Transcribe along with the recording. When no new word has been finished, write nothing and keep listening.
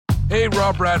Hey,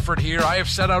 Rob Bradford here. I have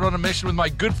set out on a mission with my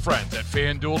good friends at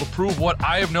FanDuel to prove what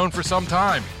I have known for some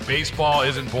time. Baseball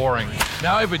isn't boring.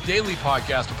 Now I have a daily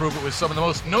podcast to prove it with some of the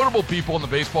most notable people in the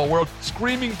baseball world,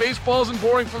 screaming baseball isn't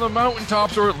boring from the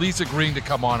mountaintops, or at least agreeing to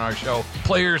come on our show.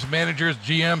 Players, managers,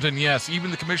 GMs, and yes, even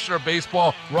the commissioner of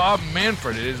baseball, Rob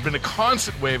Manfred. It has been a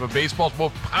constant wave of baseball's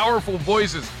most powerful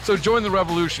voices. So join the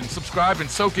revolution. Subscribe and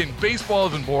soak in Baseball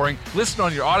Isn't Boring. Listen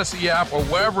on your Odyssey app or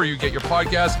wherever you get your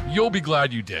podcasts. You'll be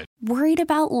glad you did. Worried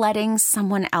about letting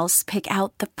someone else pick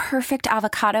out the perfect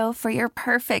avocado for your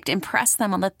perfect impress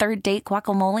them on the third date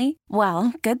guacamole?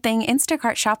 Well, good thing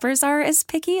Instacart shoppers are as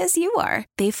picky as you are.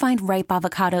 They find ripe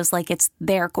avocados like it's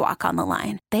their guac on the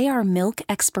line. They are milk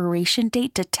expiration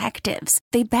date detectives.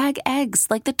 They bag eggs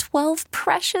like the 12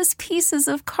 precious pieces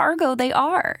of cargo they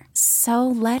are. So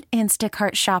let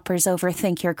Instacart shoppers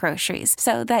overthink your groceries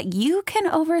so that you can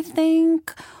overthink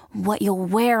what you'll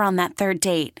wear on that third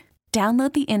date.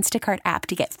 Download the Instacart app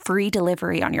to get free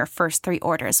delivery on your first 3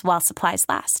 orders while supplies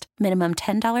last. Minimum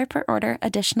 $10 per order.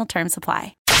 Additional terms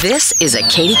apply. This is a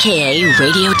KDKA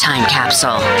radio time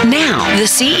capsule. Now, the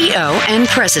CEO and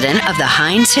president of the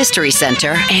Heinz History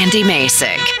Center, Andy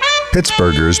Masek.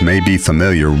 Pittsburghers may be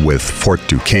familiar with Fort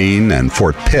Duquesne and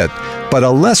Fort Pitt, but a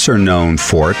lesser-known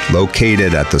fort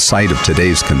located at the site of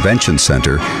today's convention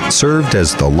center served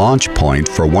as the launch point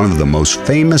for one of the most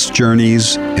famous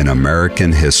journeys in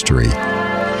American history.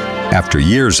 After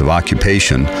years of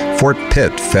occupation, Fort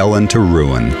Pitt fell into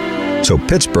ruin, so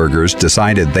Pittsburghers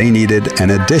decided they needed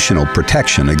an additional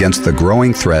protection against the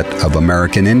growing threat of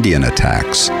American Indian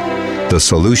attacks. The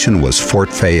solution was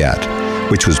Fort Fayette,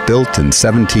 which was built in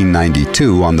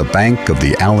 1792 on the bank of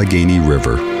the Allegheny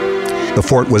River. The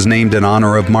fort was named in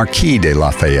honor of Marquis de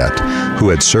Lafayette, who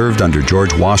had served under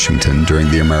George Washington during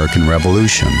the American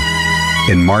Revolution.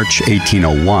 In March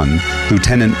 1801,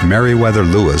 Lieutenant Meriwether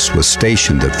Lewis was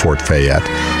stationed at Fort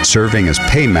Fayette, serving as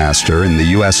paymaster in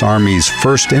the U.S. Army's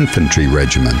 1st Infantry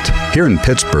Regiment. Here in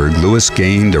Pittsburgh, Lewis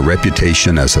gained a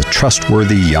reputation as a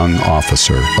trustworthy young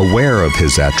officer. Aware of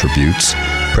his attributes,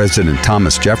 President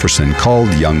Thomas Jefferson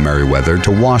called young Meriwether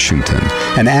to Washington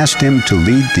and asked him to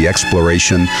lead the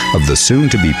exploration of the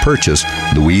soon-to-be-purchased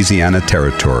Louisiana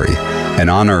Territory, an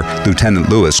honor Lieutenant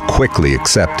Lewis quickly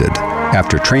accepted.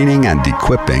 After training and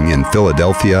equipping in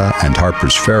Philadelphia and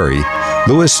Harper's Ferry,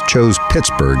 Lewis chose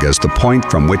Pittsburgh as the point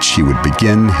from which he would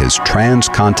begin his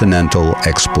transcontinental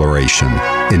exploration.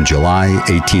 In July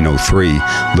 1803,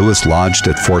 Lewis lodged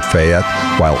at Fort Fayette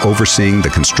while overseeing the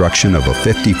construction of a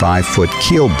 55-foot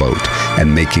keelboat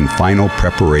and making final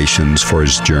preparations for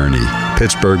his journey.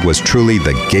 Pittsburgh was truly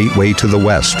the gateway to the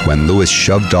West when Lewis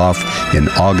shoved off in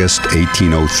August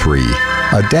 1803.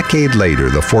 A decade later,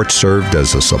 the fort served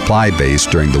as a supply base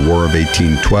during the War of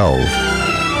 1812.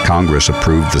 Congress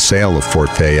approved the sale of Fort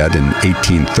Fayette in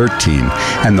 1813,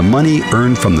 and the money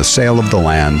earned from the sale of the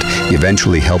land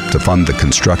eventually helped to fund the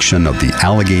construction of the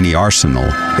Allegheny Arsenal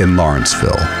in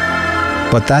Lawrenceville.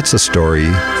 But that's a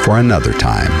story for another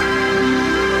time.